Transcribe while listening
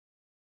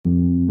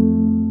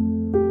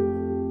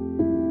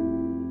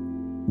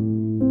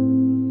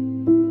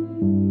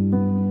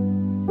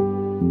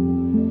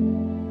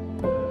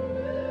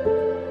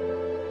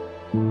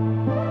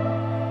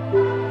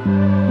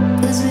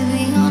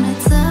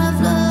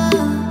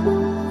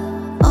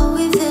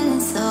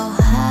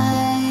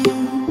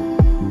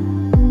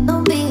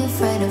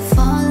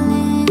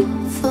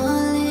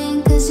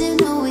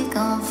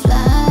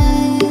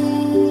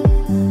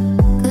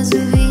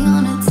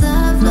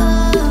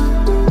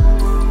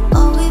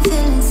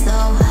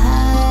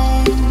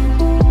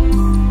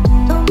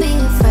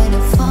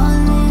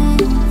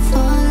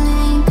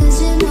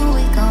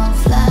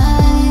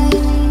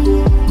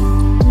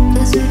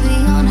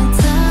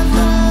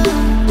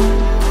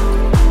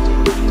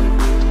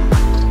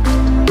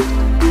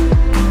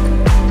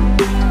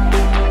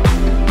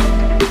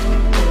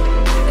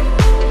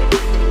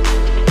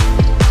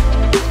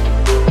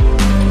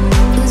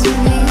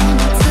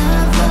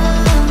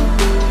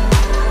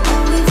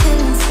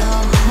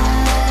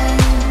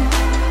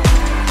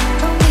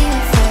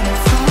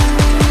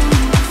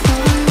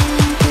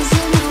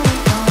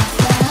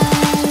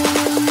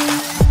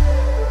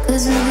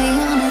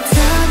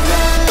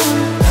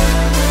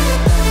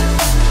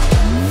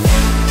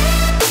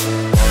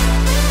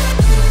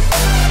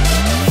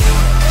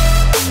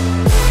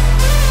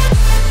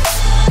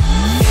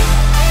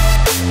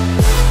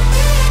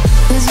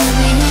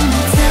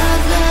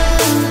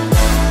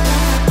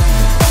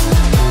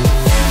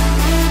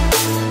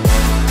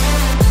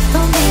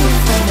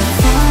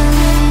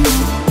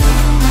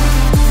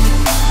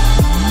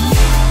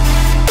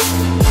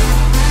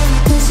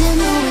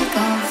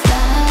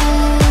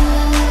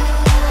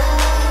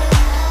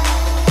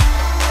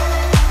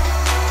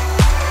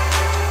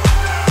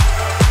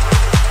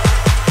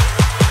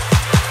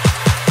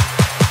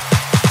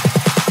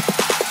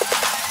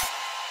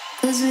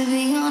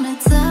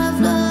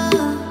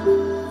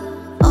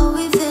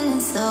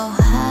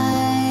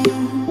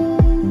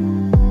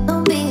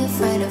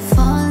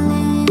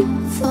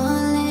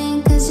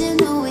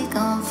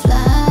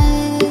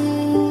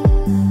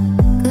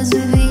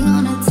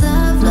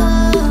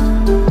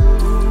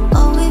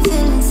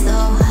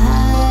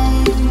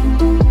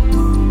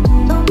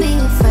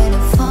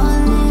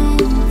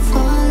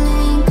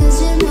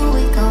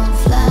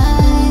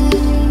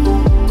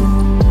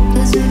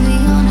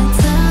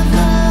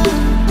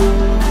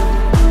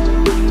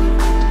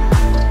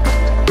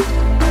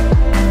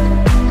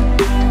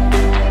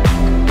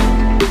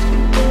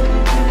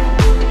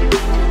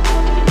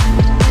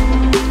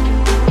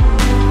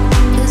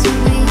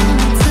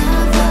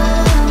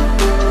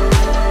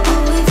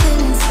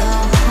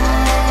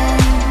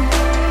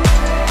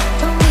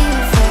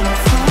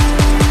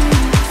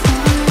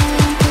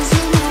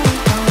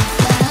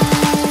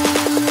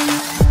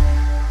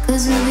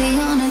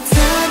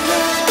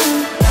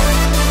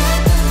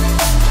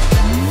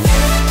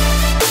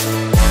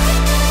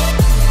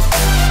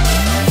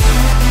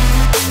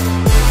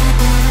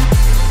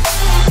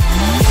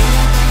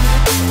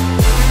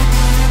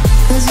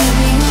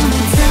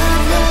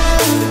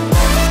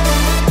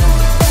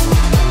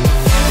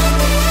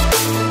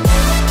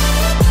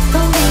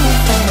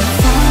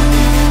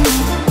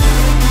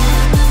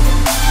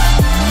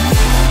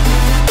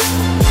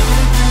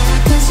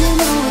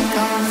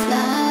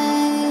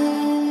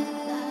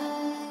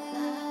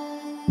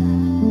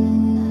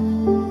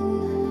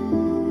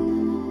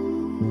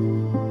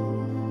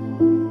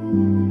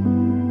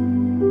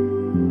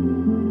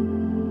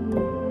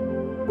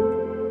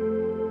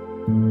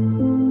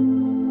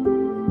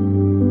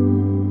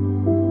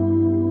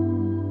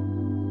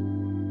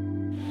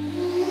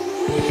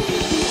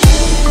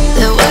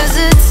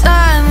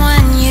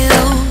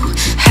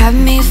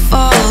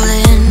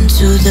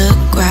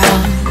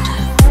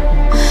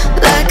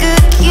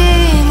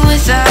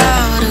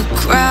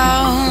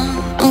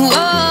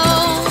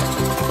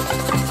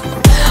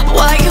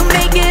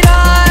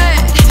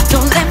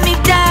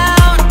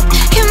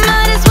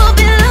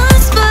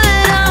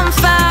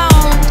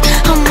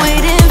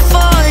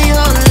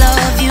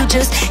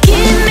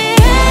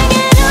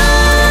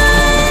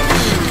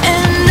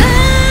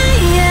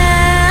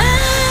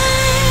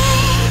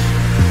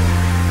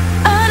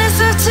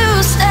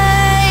to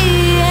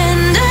stay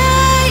and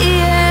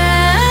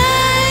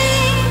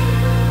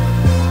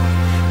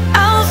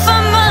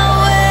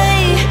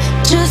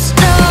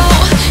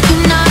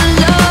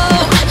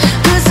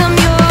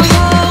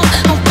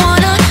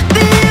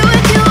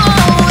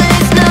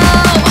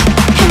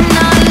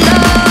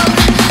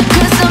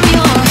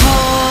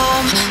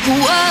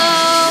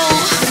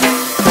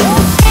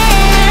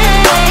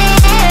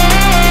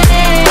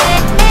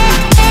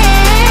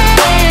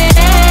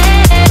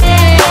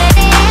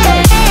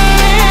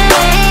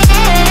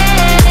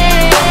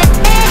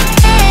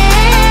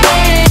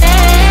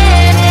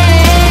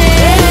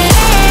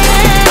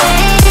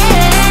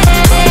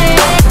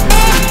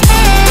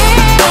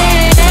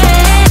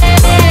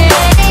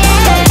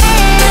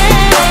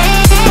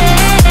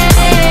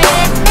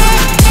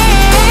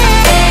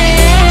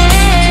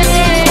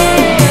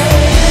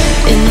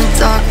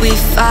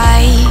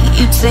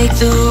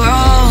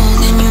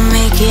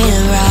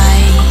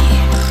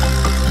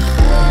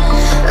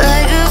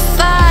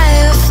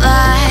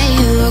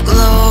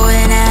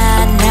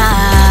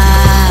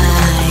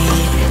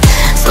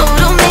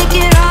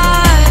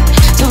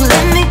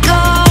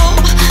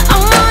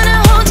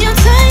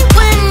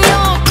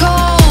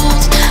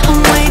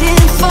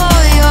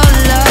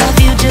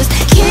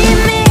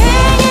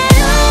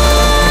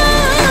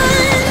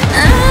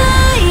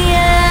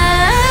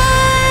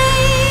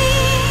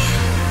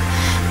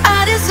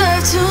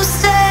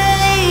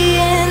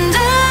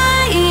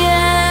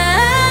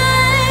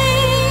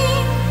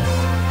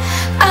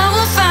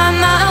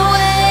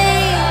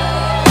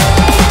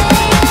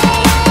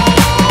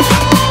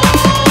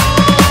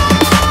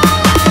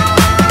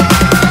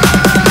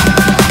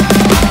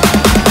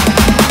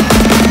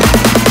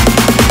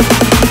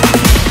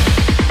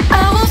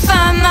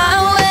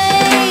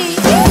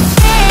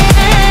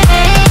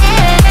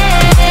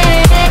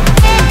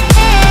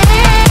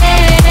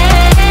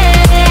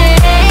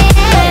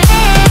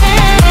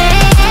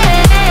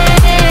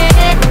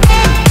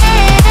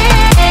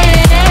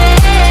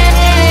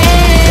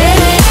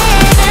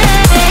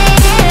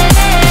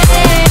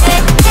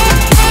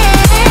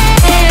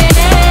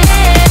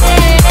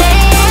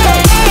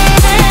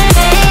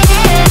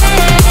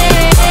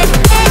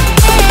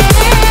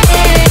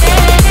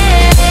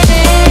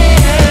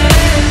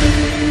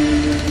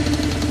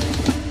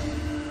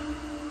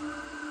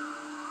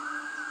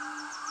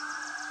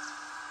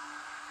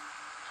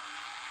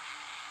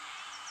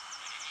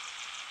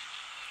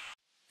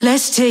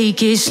let's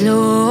take it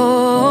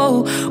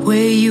slow.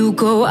 Where you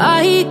go,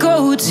 I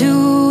go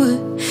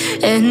too.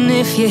 And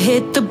if you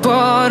hit the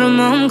bottom,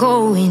 I'm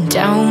going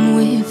down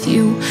with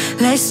you.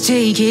 Let's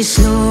take it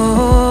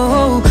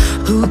slow.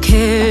 Who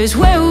cares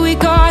where we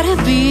gotta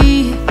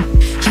be?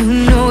 You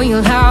know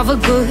you'll have a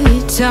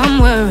good time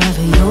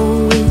wherever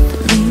you're with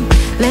me.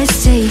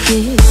 Let's take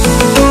it.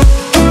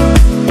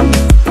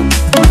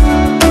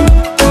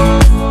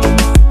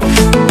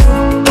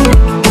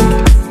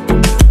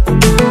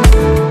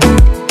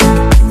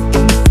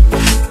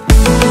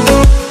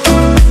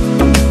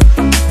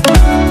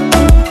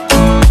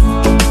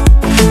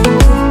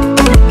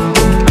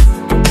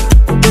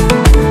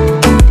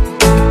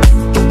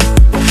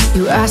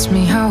 Ask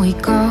me how we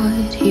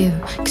got here,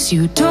 'cause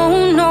you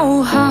don't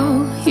know how.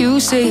 You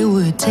say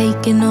we're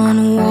taking on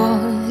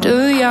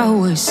water, yeah,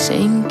 we're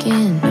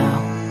sinking now.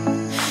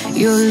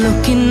 You're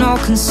looking all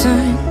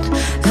concerned,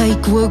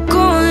 like we're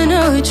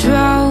gonna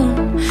drown.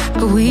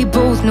 But we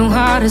both know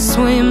how to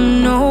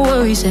swim, no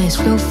worries, let's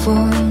float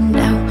for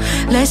now.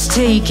 Let's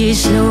take it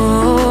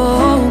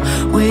slow.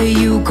 Where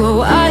you go,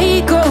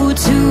 I go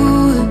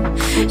too.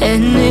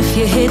 And if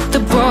you hit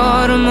the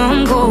bottom,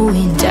 I'm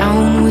going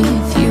down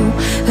with you.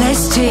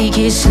 Let's take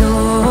it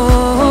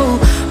slow.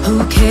 Who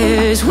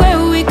cares where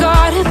we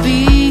gotta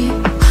be?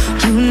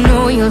 You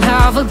know you'll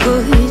have a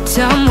good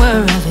time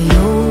wherever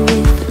you're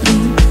with me.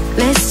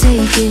 Let's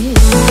take it.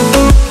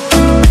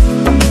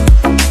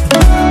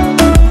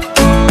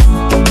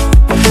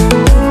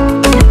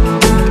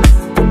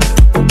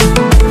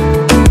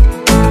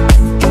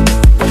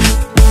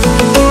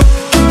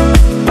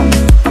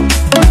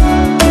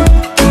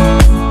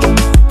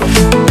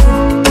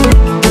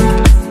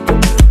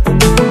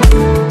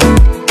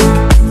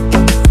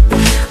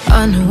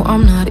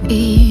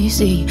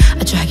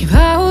 I drag you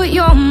out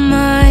your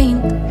mind,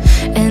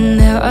 and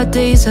there are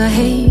days I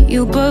hate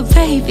you, but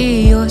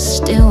baby, you're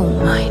still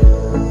mine.